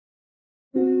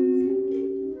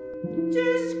Hi,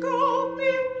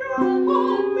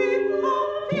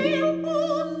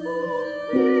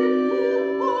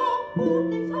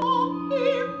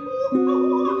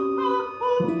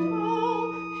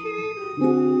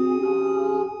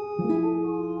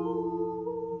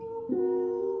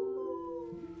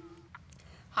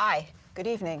 good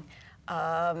evening.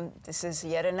 This is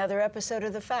yet another episode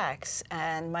of The Facts,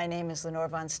 and my name is Lenore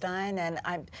Von Stein,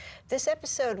 and this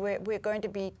episode we're going to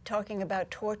be talking about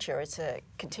torture. It's a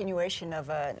continuation of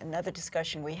another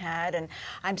discussion we had, and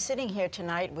I'm sitting here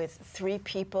tonight with three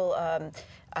people,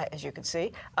 as you can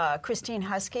see. Kristine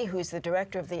Huskey, who's the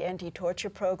director of the anti-torture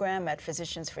program at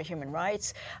Physicians for Human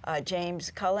Rights. James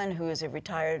Cullen, who is a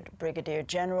retired brigadier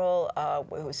general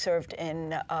who served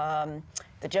in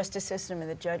the justice system in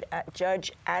the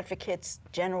Judge Advocate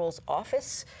General's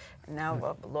office,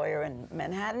 now a lawyer in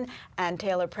Manhattan, and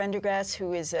Taylor Pendergrass,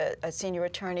 who is a senior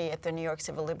attorney at the New York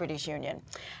Civil Liberties Union.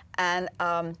 And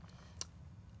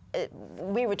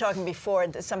we were talking before,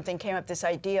 something came up, this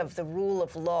idea of the rule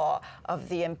of law, of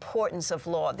the importance of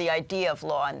law, the idea of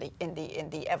law in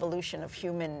the evolution of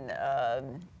human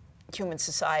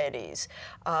societies,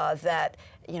 that,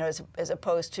 you know, as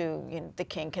opposed to, you know, the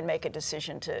king can make a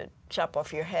decision to chop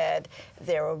off your head,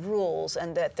 there are rules,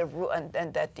 and that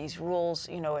that these rules,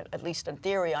 you know, at least in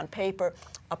theory, on paper,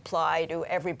 apply to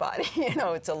everybody. You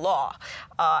know, it's a law,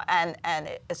 and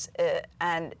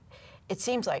it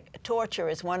seems like torture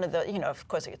is one of the, you know, of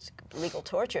course it's legal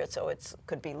torture, so it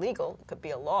could be legal, it could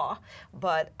be a law,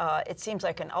 but it seems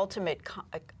like an ultimate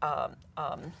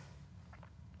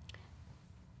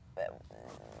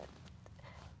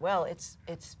well, it's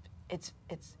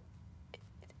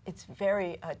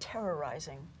very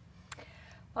terrorizing.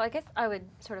 Well, I guess I would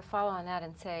sort of follow on that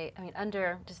and say, I mean,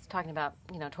 just talking about,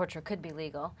 you know, torture could be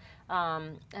legal,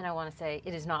 and I want to say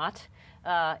it is not.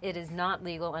 It is not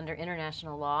legal under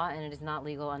international law, and it is not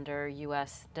legal under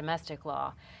U.S. domestic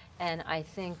law. And I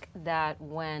think that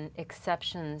when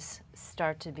exceptions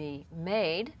start to be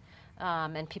made,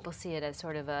 and people see it as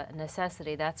sort of a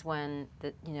necessity, that's when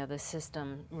the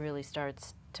system really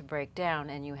starts to break down,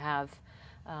 and you have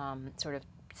sort of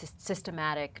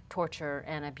systematic torture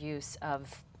and abuse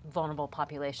of vulnerable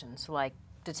populations, like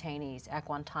detainees at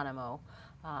Guantanamo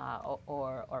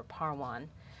or Parwan.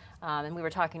 And we were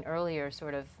talking earlier,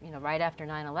 sort of, you know, right after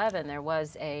 9/11, there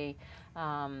was a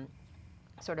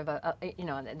sort of you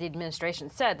know, the administration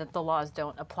said that the laws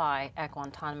don't apply at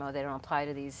Guantanamo; they don't apply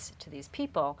to these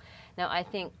people. Now, I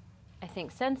think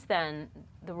since then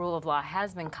the rule of law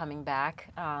has been coming back,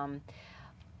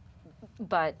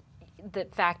 but the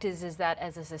fact is that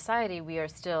as a society we are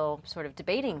still sort of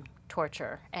debating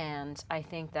torture, and I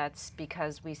think that's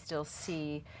because we still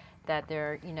see that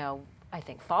there, you know, I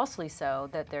think falsely so,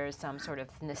 that there is some sort of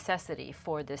necessity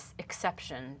for this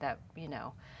exception that, you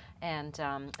know. And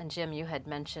Jim, you had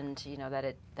mentioned, you know,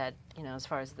 that you know, as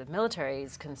far as the military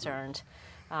is concerned,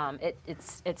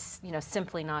 it's you know,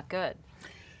 simply not good.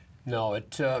 No,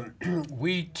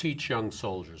 we teach young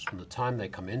soldiers from the time they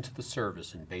come into the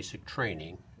service in basic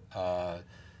training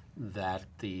that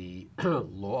the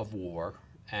law of war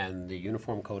and the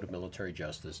Uniform Code of Military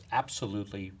Justice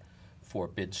absolutely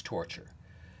forbids torture.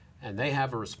 And they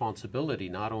have a responsibility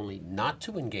not only not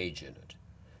to engage in it,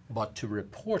 but to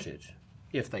report it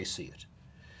if they see it.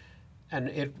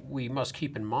 And we must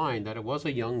keep in mind that it was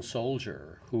a young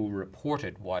soldier who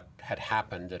reported what had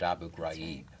happened at Abu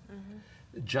Ghraib.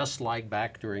 Mm-hmm. Just like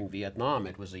back during Vietnam,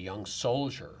 it was a young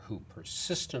soldier who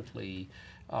persistently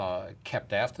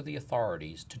kept after the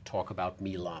authorities to talk about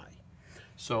My Lai.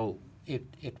 So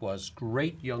it was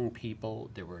great young people.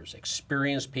 There was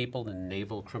experienced people in the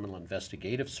Naval Criminal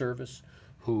Investigative Service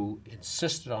who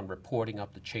insisted on reporting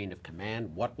up the chain of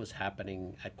command what was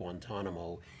happening at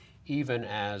Guantanamo, even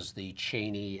as the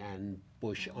Cheney and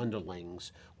Bush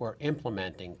underlings were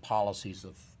implementing policies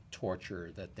of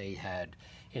torture that they had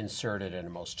inserted in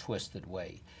a most twisted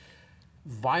way.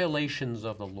 Violations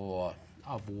of the law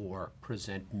of war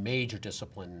present major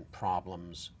discipline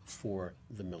problems for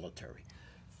the military.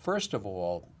 First of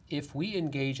all, if we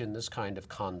engage in this kind of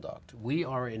conduct, we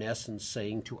are in essence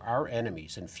saying to our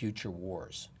enemies in future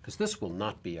wars, because this will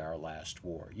not be our last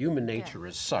war. Human nature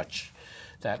is such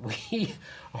that we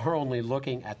are only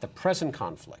looking at the present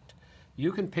conflict.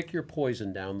 You can pick your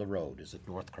poison down the road. Is it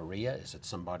North Korea? Is it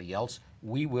somebody else?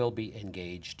 We will be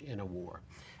engaged in a war.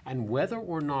 And whether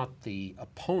or not the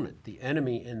opponent, the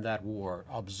enemy in that war,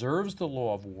 observes the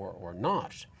law of war or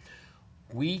not,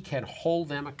 we can hold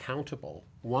them accountable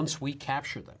once we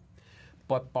capture them.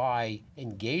 But by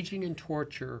engaging in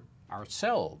torture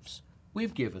ourselves,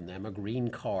 we've given them a green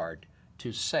card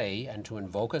to say and to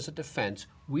invoke as a defense,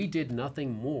 we did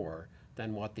nothing more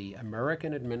than what the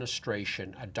American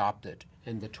administration adopted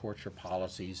in the torture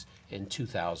policies in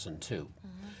 2002.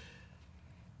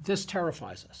 This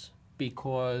terrifies us,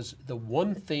 because the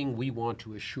one thing we want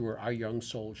to assure our young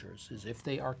soldiers is if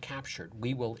they are captured,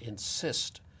 we will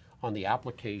insist on the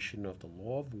application of the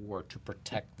law of war to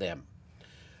protect them.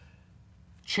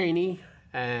 Cheney,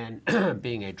 and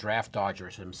being a draft dodger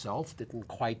himself, didn't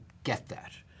quite get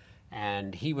that.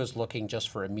 And he was looking just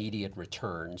for immediate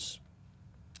returns,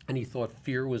 and he thought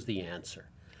fear was the answer.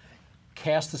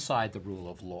 Cast aside the rule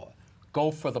of law. Go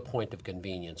for the point of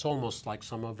convenience, almost like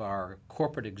some of our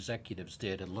corporate executives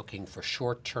did in looking for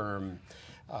short-term,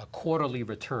 quarterly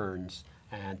returns,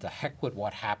 and to heck with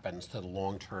what happens to the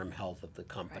long-term health of the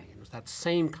company. Right. It was that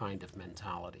same kind of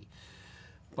mentality.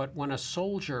 But when a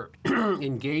soldier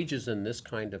engages in this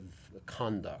kind of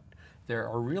conduct, there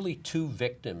are really two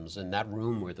victims in that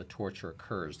room where the torture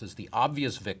occurs. There's the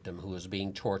obvious victim who is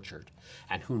being tortured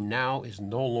and who now is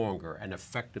no longer an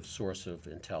effective source of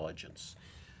intelligence.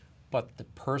 But the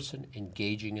person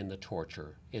engaging in the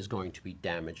torture is going to be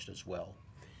damaged as well.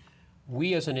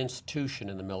 We as an institution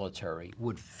in the military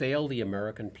would fail the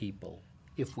American people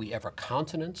if we ever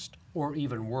countenanced, or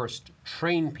even worse,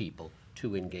 train people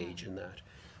to engage in that.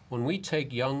 When we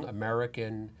take young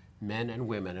American men and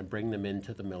women and bring them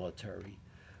into the military,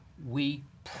 we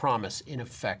promise, in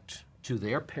effect, to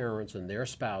their parents and their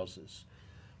spouses,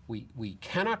 we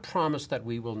cannot promise that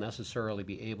we will necessarily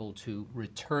be able to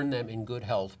return them in good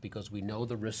health because we know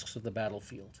the risks of the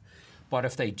battlefield. But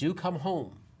if they do come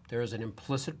home, there is an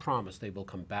implicit promise they will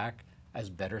come back as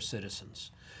better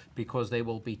citizens, because they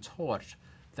will be taught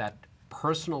that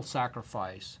personal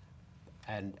sacrifice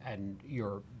and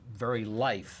your very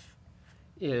life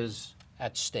is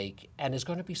at stake and is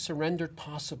going to be surrendered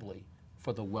possibly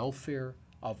for the welfare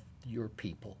of your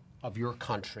people, of your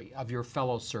country, of your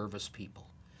fellow service people.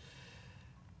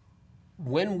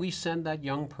 When we send that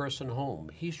young person home,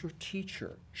 he's your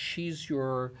teacher, she's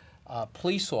your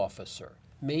police officer,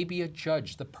 maybe a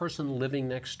judge, the person living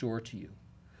next door to you.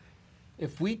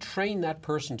 If we train that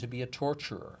person to be a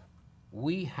torturer,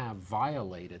 we have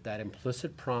violated that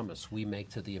implicit promise we make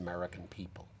to the American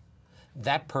people.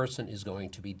 That person is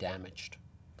going to be damaged.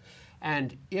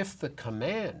 And if the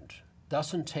command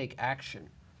doesn't take action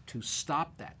to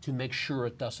stop that, to make sure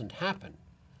it doesn't happen,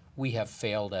 we have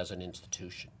failed as an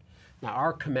institution. Now,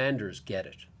 our commanders get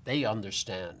it. They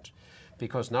understand.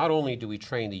 Because not only do we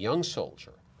train the young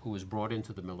soldier who was brought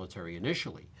into the military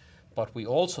initially, but we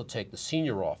also take the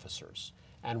senior officers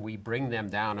and we bring them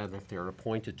down, and if they're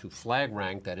appointed to flag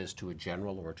rank, that is to a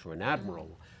general or to an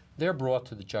admiral, they're brought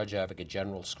to the Judge Advocate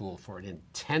General School for an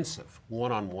intensive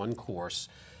one-on-one course,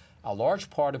 a large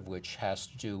part of which has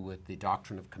to do with the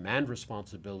doctrine of command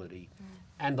responsibility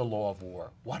and the law of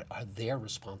war. What are their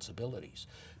responsibilities?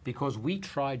 Because we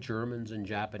tried Germans and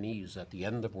Japanese at the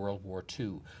end of World War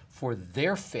II for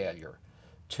their failure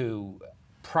to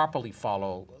properly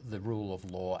follow the rule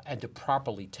of law and to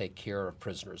properly take care of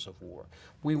prisoners of war.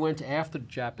 We went after the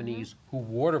Japanese who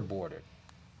waterboarded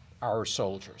our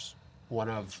soldiers. One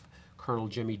of Colonel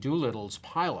Jimmy Doolittle's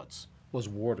pilots was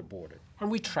waterboarded.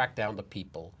 And we tracked down the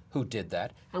people who did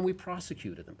that, and we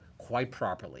prosecuted them quite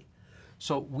properly.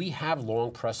 So we have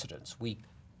long precedents. We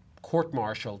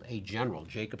court-martialed a general,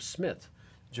 Jacob Smith,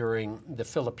 during the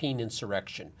Philippine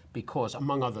insurrection because,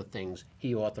 among other things,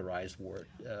 he authorized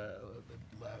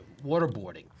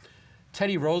waterboarding.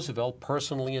 Teddy Roosevelt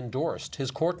personally endorsed his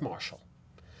court-martial.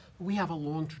 We have a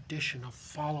long tradition of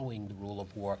following the rule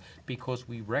of war because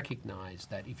we recognize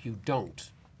that if you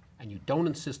don't, and you don't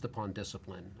insist upon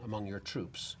discipline among your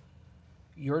troops,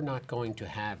 you're not going to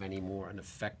have any more an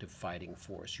effective fighting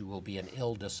force. You will be an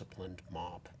ill-disciplined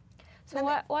mob.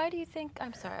 So why do you think,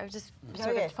 I'm sorry, I was just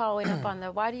sort of following up on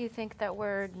why do you think that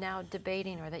we're now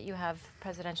debating, or that you have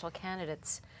presidential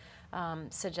candidates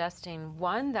suggesting,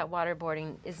 one, that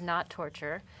waterboarding is not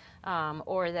torture,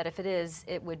 or that if it is,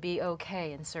 it would be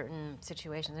okay in certain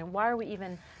situations? And why are we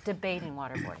even debating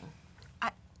waterboarding?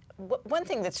 One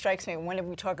thing that strikes me when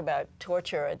we talk about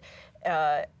torture,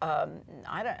 I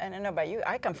don't know about you,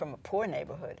 I come from a poor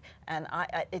neighborhood, and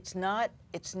it's not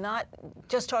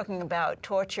just talking about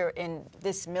torture in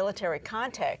this military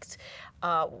context.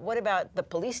 What about the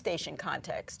police station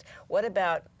context? What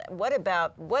about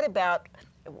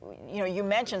you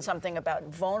mentioned something about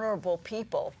vulnerable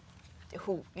people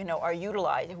who are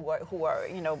utilized, who are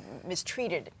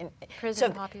mistreated in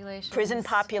prison populations. Prison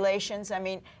populations. I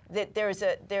mean, there's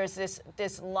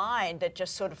this line that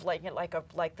just sort of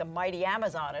like the mighty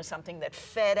Amazon or something that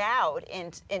fed out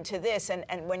into this,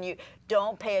 and when you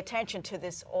don't pay attention to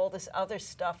all this other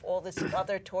stuff, all this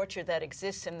other torture that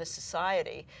exists in the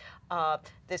society,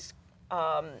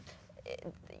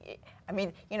 I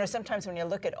mean, you know, sometimes when you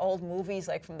look at old movies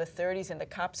like from the 30s and the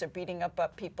cops are beating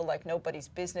up people like nobody's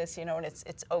business, you know, and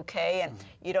it's okay, and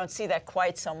you don't see that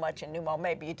quite so much in well,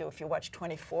 maybe you do if you watch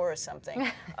 24 or something.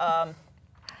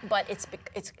 But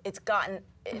it's gotten.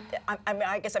 I mean,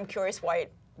 I guess I'm curious why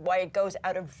it goes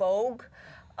out of vogue.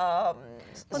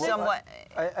 Somewhat.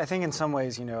 I think in some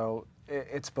ways, you know,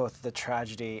 it's both the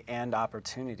tragedy and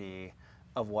opportunity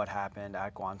of what happened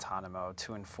at Guantanamo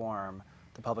to inform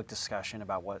the public discussion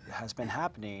about what has been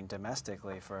happening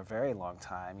domestically for a very long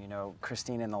time. You know,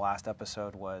 Kristine in the last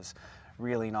episode was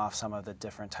reeling off some of the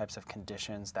different types of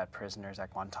conditions that prisoners at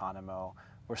Guantanamo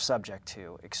were subject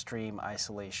to: extreme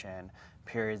isolation,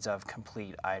 periods of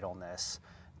complete idleness.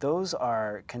 Those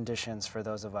are conditions for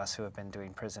those of us who have been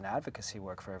doing prison advocacy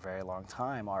work for a very long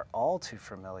time are all too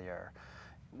familiar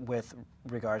with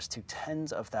regards to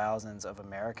tens of thousands of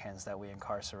Americans that we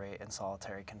incarcerate in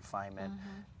solitary confinement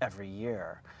every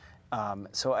year.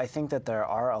 So I think that there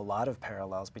are a lot of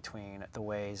parallels between the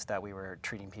ways that we were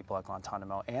treating people at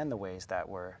Guantanamo and the ways that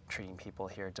we're treating people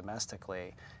here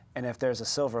domestically. And if there's a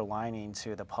silver lining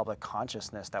to the public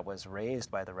consciousness that was raised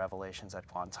by the revelations at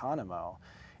Guantanamo,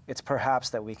 it's perhaps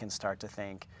that we can start to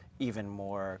think even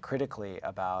more critically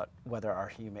about whether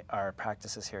our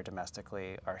practices here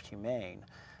domestically are humane.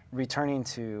 Returning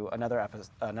to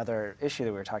another issue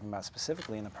that we were talking about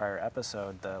specifically in the prior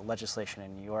episode, the legislation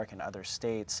in New York and other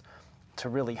states to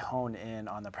really hone in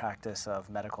on the practice of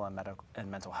medical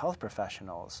and mental health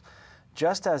professionals.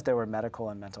 Just as there were medical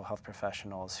and mental health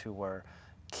professionals who were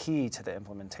key to the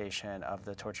implementation of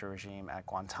the torture regime at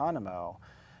Guantanamo,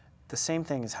 the same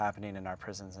thing is happening in our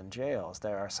prisons and jails.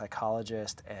 There are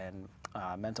psychologists and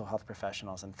mental health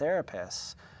professionals and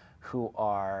therapists who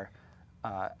are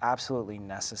absolutely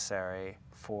necessary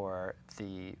for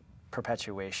the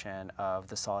perpetuation of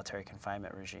the solitary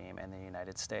confinement regime in the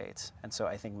United States. And so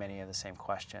I think many of the same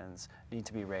questions need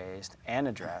to be raised and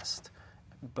addressed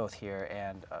both here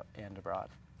and abroad.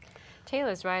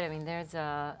 Taylor's right. I mean, there's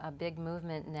a big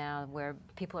movement now where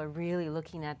people are really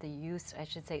looking at the use, I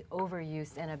should say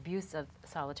overuse and abuse of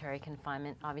solitary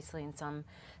confinement. Obviously, in some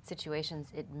situations,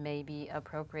 it may be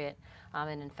appropriate.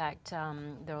 And in fact,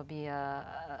 there will be a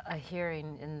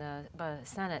hearing in the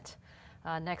Senate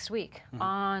next week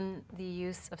on the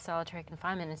use of solitary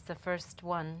confinement. It's the first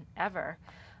one ever.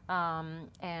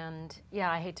 And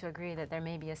yeah, I hate to agree that there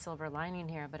may be a silver lining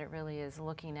here, but it really is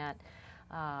looking at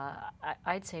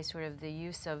I'd say sort of the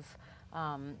use of,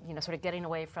 you know, sort of getting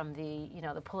away from the, you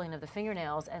know, the pulling of the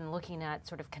fingernails and looking at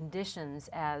sort of conditions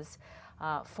as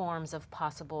forms of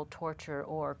possible torture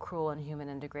or cruel, inhuman,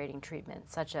 and degrading treatment,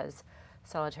 such as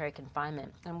solitary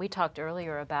confinement. And we talked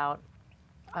earlier about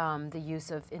the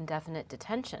use of indefinite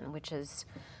detention, which is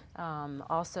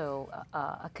also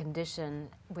a condition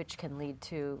which can lead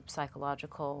to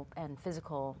psychological and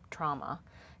physical trauma,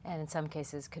 and in some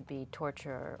cases could be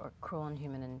torture or cruel,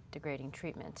 inhuman, and degrading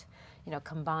treatment. You know,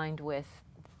 combined with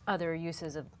other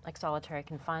uses of like solitary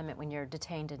confinement when you're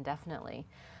detained indefinitely,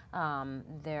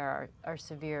 there are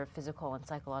severe physical and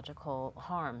psychological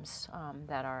harms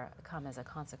that come as a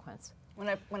consequence. When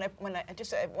I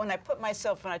put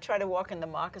myself, when I try to walk in the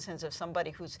moccasins of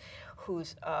somebody who's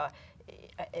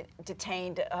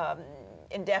detained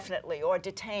indefinitely or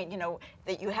detained, you know,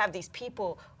 that you have these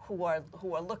people who are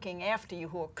looking after you,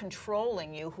 who are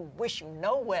controlling you, who wish you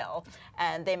no well,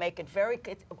 and they make it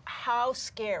how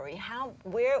scary,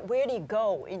 where do you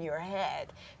go in your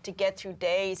head to get through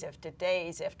days after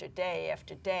days after day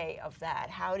after day of that?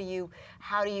 How do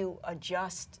you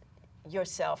adjust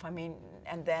yourself? I mean,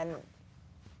 and then,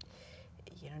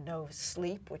 you know, no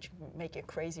sleep, which make you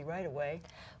crazy right away.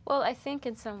 Well, I think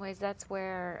in some ways that's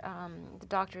where the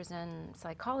doctors and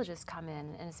psychologists come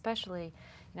in, and especially,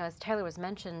 you know, as Taylor was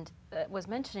mentioning,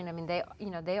 I mean,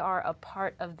 they are a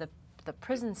part of the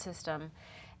prison system,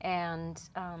 and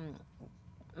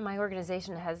my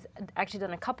organization has actually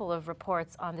done a couple of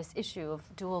reports on this issue of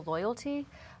dual loyalty,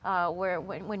 where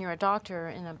when you're a doctor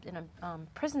in a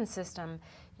prison system,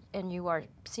 and you are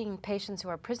seeing patients who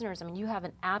are prisoners, I mean, you have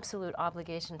an absolute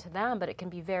obligation to them, but it can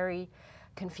be very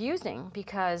confusing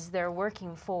because the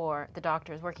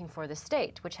doctor is working for the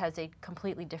state, which has a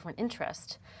completely different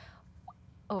interest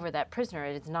over that prisoner.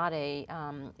 It is not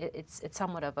it's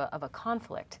somewhat of a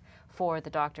conflict for the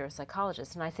doctor or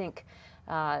psychologist. And I think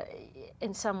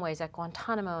in some ways at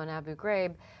Guantanamo and Abu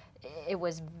Ghraib, it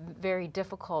was very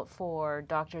difficult for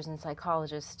doctors and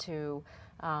psychologists to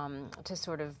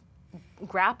sort of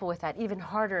grapple with that, even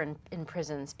harder in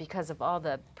prisons because of all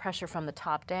the pressure from the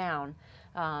top down,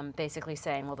 basically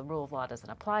saying, well, the rule of law doesn't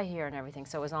apply here and everything.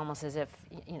 So it was almost as if,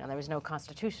 you know, there was no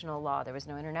constitutional law, there was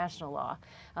no international law.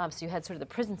 So you had sort of the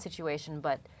prison situation,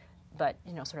 but but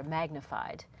sort of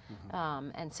magnified.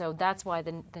 And so that's why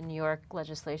the New York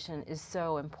legislation is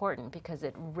so important, because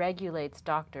it regulates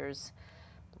doctors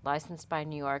licensed by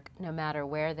New York no matter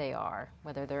where they are,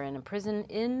 whether they're in a prison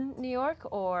in New York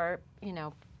or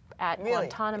at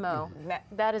Guantanamo.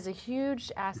 That is a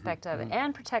huge aspect of it,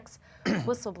 and protects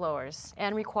whistleblowers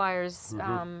and requires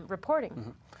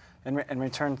reporting. And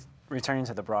returning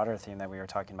to the broader theme that we were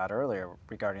talking about earlier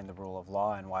regarding the rule of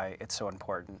law and why it's so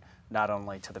important not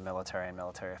only to the military and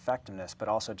military effectiveness, but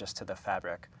also just to the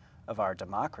fabric of our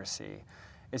democracy,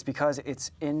 is because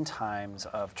it's in times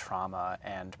of trauma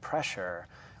and pressure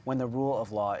when the rule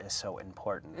of law is so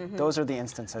important. Those are the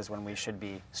instances when we should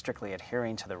be strictly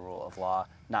adhering to the rule of law,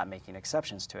 not making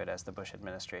exceptions to it, as the Bush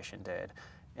administration did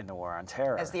in the war on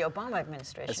terror. As the Obama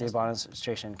administration. As the Obama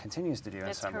administration continues to do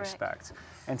in some correct. respects.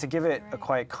 And to give it a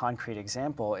quite concrete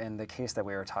example, in the case that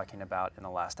we were talking about in the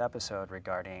last episode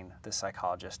regarding the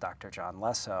psychologist Dr. John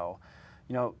Lesso,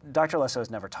 Dr. Lesso has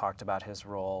never talked about his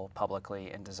role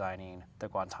publicly in designing the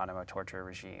Guantanamo torture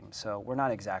regime, so we're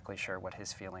not exactly sure what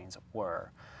his feelings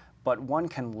were. But one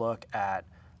can look at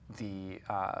the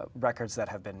records that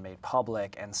have been made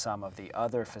public and some of the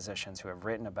other physicians who have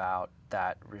written about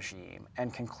that regime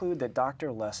and conclude that Dr.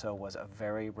 Lesso was a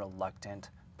very reluctant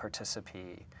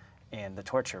participant in the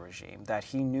torture regime, that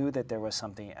he knew that there was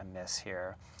something amiss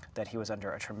here, that he was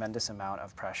under a tremendous amount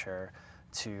of pressure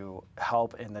to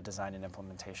help in the design and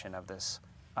implementation of this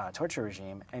torture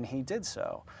regime, and he did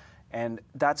so. And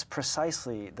that's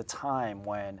precisely the time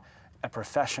when a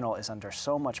professional is under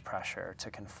so much pressure to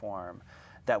conform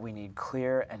that we need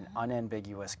clear and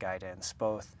unambiguous guidance,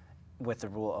 both with the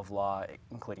rule of law,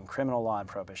 including criminal law and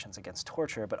prohibitions against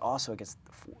torture, but also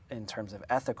in terms of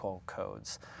ethical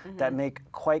codes that make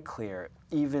quite clear,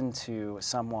 even to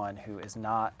someone who has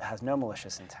no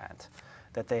malicious intent,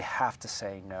 that they have to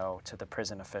say no to the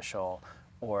prison official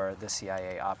or the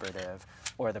CIA operative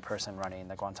or the person running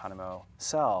the Guantanamo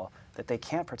cell, that they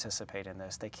can't participate in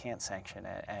this, they can't sanction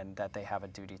it, and that they have a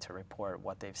duty to report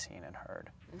what they've seen and heard.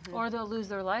 Or they'll lose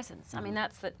their license. I mean,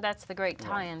 that's the great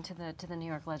tie-in to the New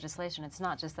York legislation. It's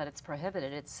not just that it's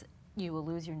prohibited; it's you will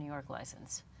lose your New York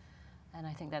license. And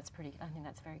I think that's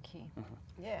very key.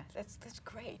 Yeah, that's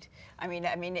great. I mean,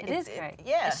 it is great.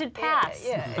 Yeah, it should pass.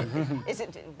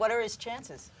 What are his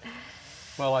chances?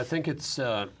 Well, I think it's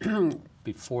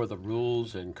before the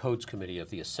Rules and Codes Committee of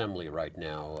the Assembly right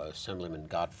now. Assemblyman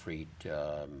Gottfried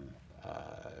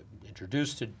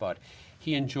introduced it, but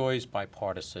he enjoys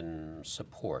bipartisan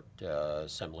support.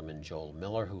 Assemblyman Joel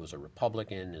Miller, who is a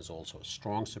Republican, is also a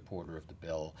strong supporter of the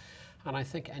bill. And I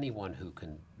think anyone who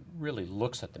really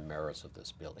looks at the merits of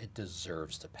this bill, it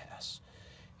deserves to pass.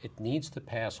 It needs to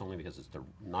pass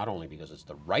not only because it's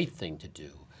the right thing to do,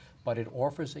 but it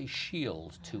offers a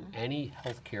shield to any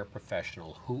healthcare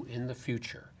professional who in the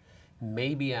future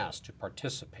may be asked to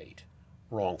participate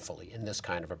wrongfully in this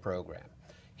kind of a program.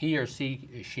 He or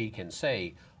she can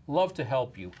say, love to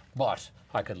help you, but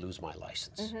I could lose my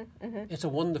license. It's a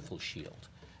wonderful shield.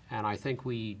 And I think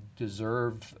we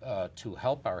deserve to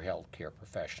help our healthcare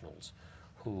professionals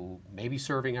who may be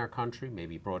serving our country, may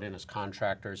be brought in as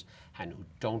contractors, and who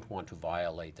don't want to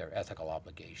violate their ethical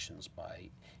obligations by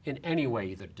in any way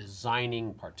either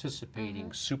designing,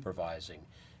 participating, supervising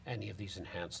any of these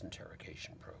enhanced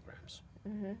interrogation programs.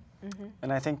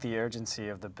 And I think the urgency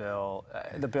of the bill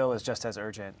is just as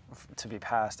urgent to be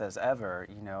passed as ever,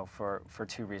 for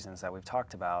two reasons that we've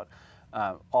talked about.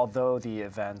 Although the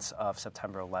events of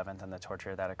September 11th and the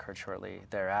torture that occurred shortly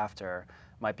thereafter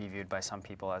might be viewed by some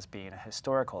people as being a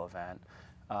historical event,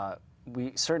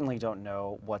 we certainly don't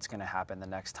know what's going to happen the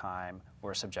next time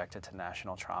we're subjected to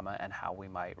national trauma and how we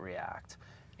might react.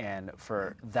 And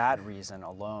for that reason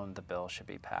alone, the bill should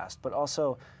be passed. But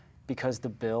also because the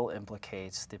bill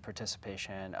implicates the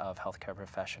participation of healthcare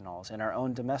professionals in our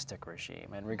own domestic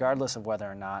regime. And regardless of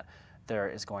whether or not there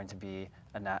is going to be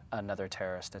another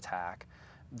terrorist attack,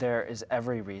 there is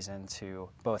every reason to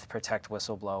both protect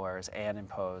whistleblowers and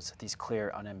impose these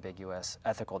clear, unambiguous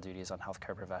ethical duties on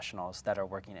healthcare professionals that are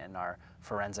working in our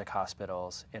forensic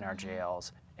hospitals, in our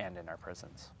jails, and in our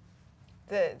prisons.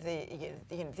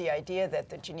 The idea that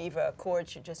the Geneva Accord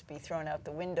should just be thrown out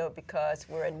the window because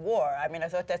we're in war. I mean, I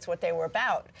thought that's what they were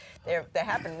about. They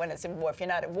happen when it's in war. If you're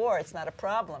not at war, it's not a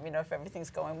problem. If everything's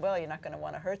going well, you're not going to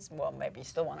want to hurt. Well, maybe you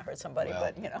still want to hurt somebody,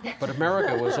 but But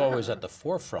America was always at the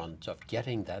forefront of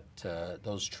getting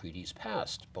those treaties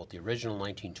passed. Both the original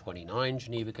 1929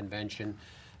 Geneva Convention,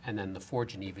 and then the 4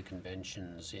 Geneva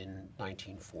Conventions in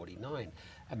 1949.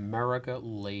 America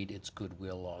laid its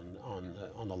goodwill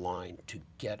on the line to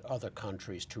get other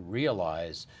countries to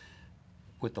realize,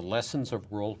 with the lessons of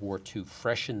World War II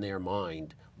fresh in their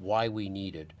mind, why we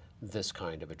needed this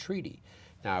kind of a treaty.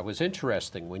 Now, it was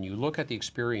interesting when you look at the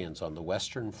experience on the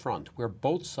Western Front, where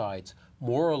both sides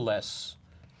more or less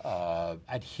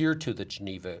adhered to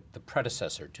the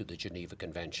predecessor to the Geneva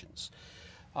Conventions.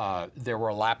 There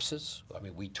were lapses. I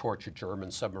mean, we tortured German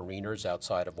submariners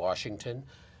outside of Washington.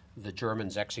 The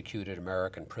Germans executed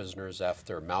American prisoners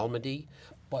after Malmedy.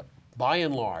 But by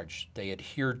and large, they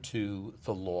adhered to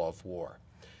the law of war.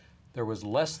 There was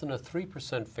less than a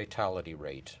 3% fatality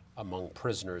rate among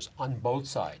prisoners on both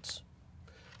sides.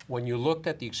 When you looked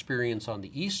at the experience on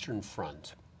the Eastern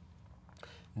Front,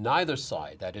 neither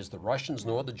side, that is the Russians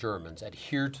nor the Germans,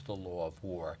 adhered to the law of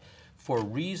war for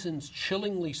reasons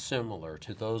chillingly similar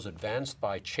to those advanced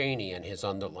by Cheney and his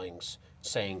underlings,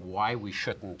 saying why we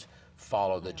shouldn't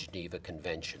follow the Geneva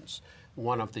Conventions.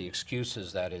 One of the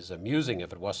excuses that is amusing,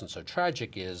 if it wasn't so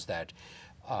tragic, is that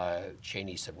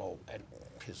Cheney said, well, and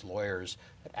his lawyers,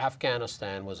 that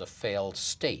Afghanistan was a failed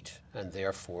state, and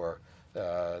therefore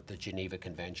the Geneva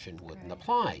Convention wouldn't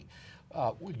apply.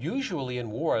 Usually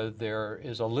in war, there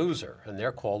is a loser, and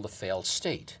they're called a failed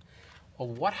state. Well,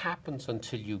 what happens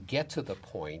until you get to the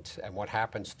point, and what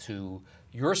happens to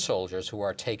your soldiers who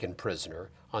are taken prisoner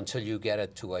until you get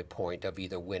it to a point of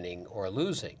either winning or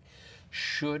losing?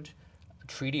 Should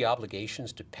treaty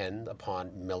obligations depend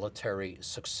upon military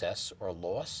success or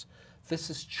loss? This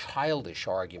is childish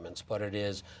arguments, but it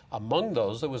is among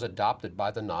those that was adopted by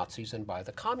the Nazis and by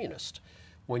the communists.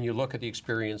 When you look at the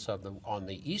experience of on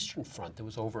the Eastern Front, there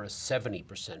was over a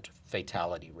 70%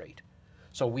 fatality rate.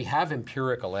 So we have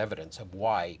empirical evidence of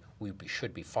why we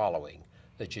should be following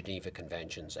the Geneva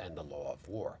Conventions and the law of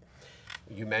war.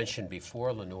 You mentioned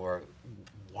before, Lenore,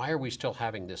 why are we still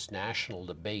having this national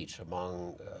debate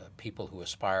among people who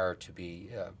aspire to be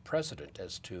president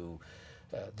as to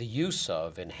the use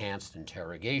of enhanced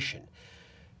interrogation?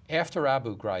 After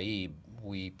Abu Ghraib,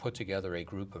 we put together a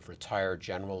group of retired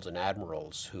generals and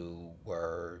admirals who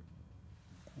were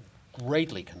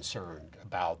greatly concerned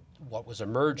about what was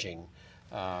emerging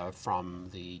from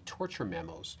the torture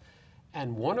memos.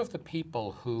 And one of the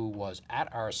people who was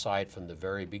at our side from the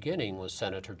very beginning was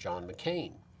Senator John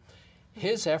McCain.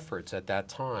 His efforts at that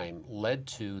time led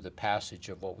to the passage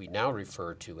of what we now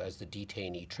refer to as the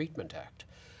Detainee Treatment Act.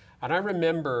 And I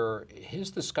remember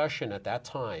his discussion at that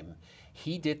time.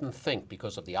 He didn't think,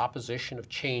 because of the opposition of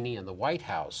Cheney and the White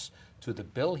House to the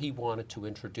bill he wanted to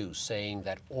introduce, saying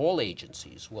that all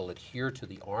agencies will adhere to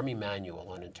the Army Manual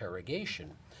on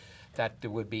Interrogation, that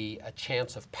there would be a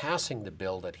chance of passing the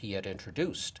bill that he had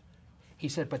introduced. He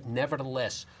said, but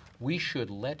nevertheless, we should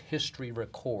let history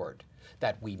record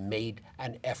that we made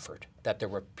an effort, that there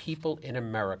were people in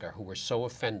America who were so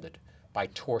offended by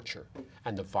torture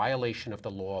and the violation of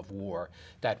the law of war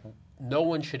that no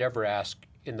one should ever ask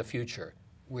in the future,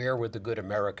 where were the good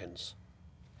Americans?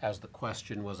 As the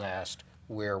question was asked,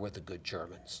 where were the good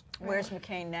Germans? Where's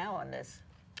McCain now on this?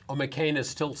 Oh, McCain is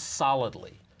still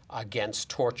solidly against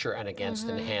torture and against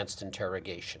enhanced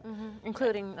interrogation.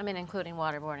 Including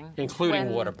waterboarding. Including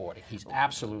waterboarding. He's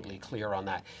absolutely clear on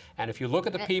that. And if you look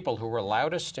at the people who were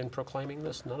loudest in proclaiming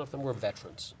this, none of them were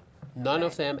veterans. None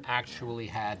of them actually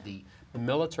had the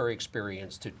military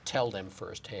experience to tell them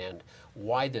firsthand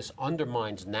why this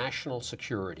undermines national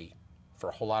security for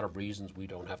a whole lot of reasons we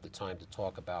don't have the time to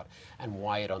talk about, and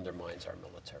why it undermines our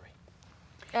military.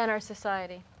 And our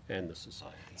society. And the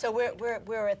society. So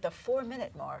we're at the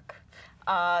 4-minute mark.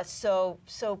 So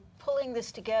pulling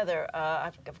this together,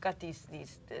 I've got the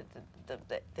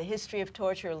history of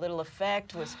torture, little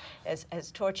effect.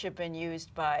 Has torture been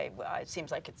used by? It seems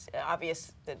like it's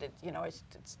obvious that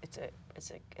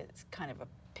it's kind of a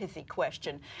pithy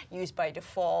question, used by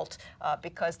default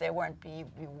because we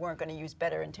weren't going to use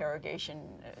better interrogation.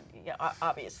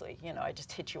 Obviously, I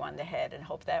just hit you on the head and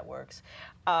hope that works.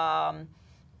 I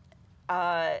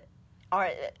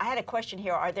had a question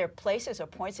here. Are there places or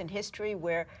points in history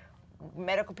where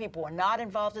medical people were not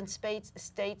involved in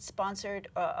state-sponsored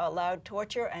allowed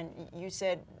torture? And you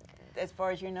said, as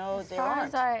far as you know, there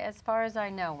aren't. As far as I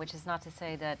know, which is not to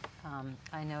say that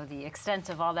I know the extent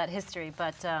of all that history,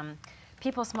 but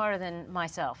people smarter than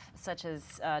myself, such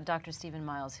as Dr. Stephen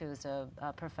Miles, who's a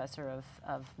professor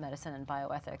of medicine and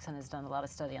bioethics and has done a lot of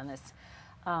study on this,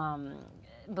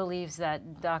 believes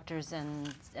that doctors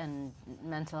and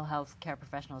mental health care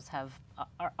professionals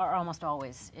are almost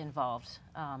always involved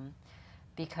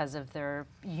because of their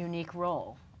unique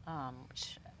role,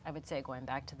 which I would say, going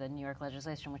back to the New York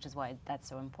legislation, which is why that's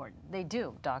so important. They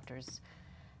do. Doctors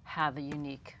have a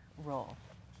unique role.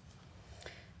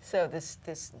 So this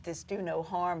do no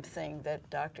harm thing that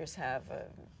doctors have,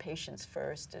 patients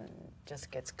first, and just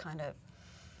gets kind of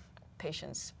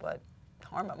patients, but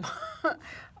harm them.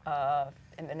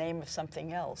 in the name of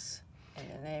something else, in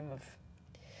the name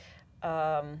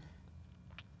of,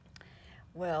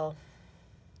 well,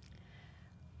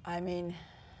 I mean,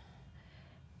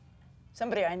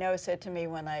 somebody I know said to me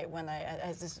when I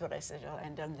this is what I said, I'll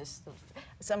end on this.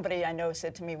 Somebody I know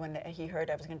said to me when he heard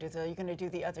I was going to do you're going to do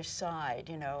the other side,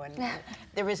 you know, and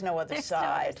there is no other side.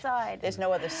 No other side. There's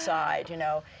no other side, you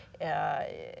know.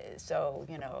 So,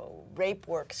 you know, rape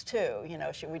works too, you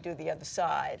know, should we do the other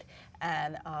side?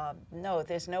 And no,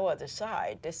 there's no other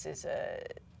side. This has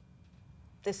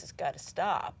got to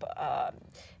stop.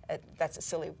 That's a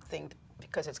silly thing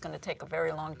because it's going to take a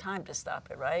very long time to stop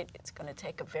it, right? It's going to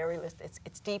take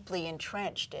it's deeply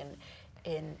entrenched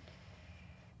in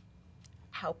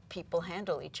how people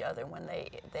handle each other when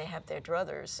they have their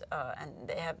druthers and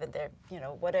they have their, you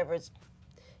know, whatever's,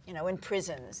 you know, in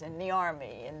prisons, in the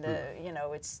army, in the, you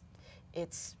know, it's.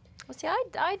 Well, see,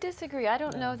 I disagree. I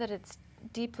don't know that it's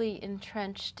deeply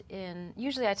entrenched in,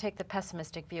 usually I take the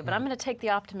pessimistic view, but I'm going to take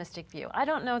the optimistic view. I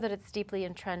don't know that it's deeply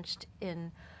entrenched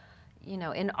in, you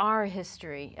know, in our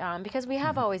history, because we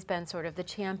have always been sort of the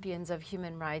champions of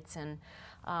human rights and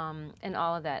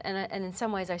all of that. And in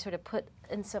some ways I sort of put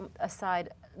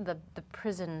aside the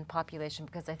prison population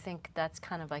because I think that's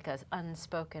kind of like an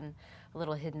unspoken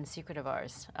little hidden secret of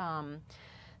ours.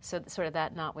 So sort of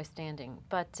that notwithstanding.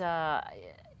 But,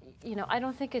 you know, I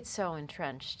don't think it's so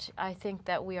entrenched. I think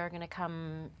that we are going to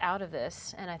come out of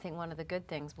this, and I think one of the good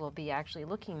things will be actually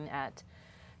looking at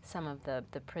some of the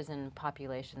prison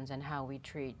populations and how we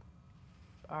treat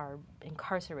our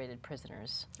incarcerated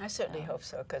prisoners. I certainly hope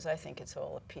so, because I think it's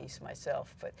all a piece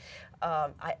myself. But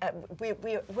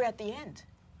we're at the end.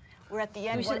 We're at the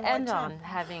end. We should end on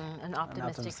having an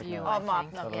optimistic view. I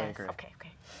think. Totally agree. Okay.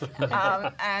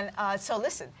 So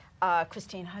listen,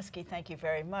 Kristine Huskey, thank you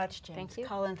very much. James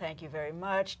Cullen, thank you very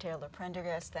much. Taylor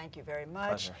Pendergrass, thank you very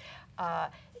much.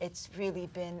 It's really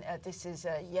been, this is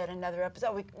yet another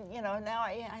episode. You know, now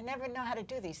I never know how to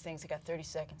do these things. I got 30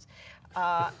 seconds.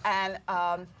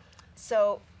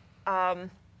 So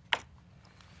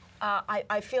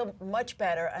I feel much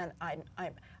better, and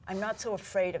I'm not so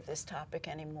afraid of this topic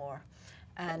anymore.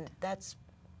 And that's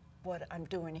what I'm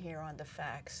doing here on The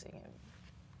Facts, you know,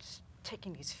 just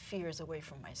taking these fears away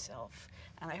from myself.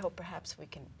 And I hope perhaps we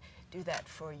can do that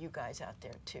for you guys out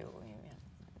there too. You know,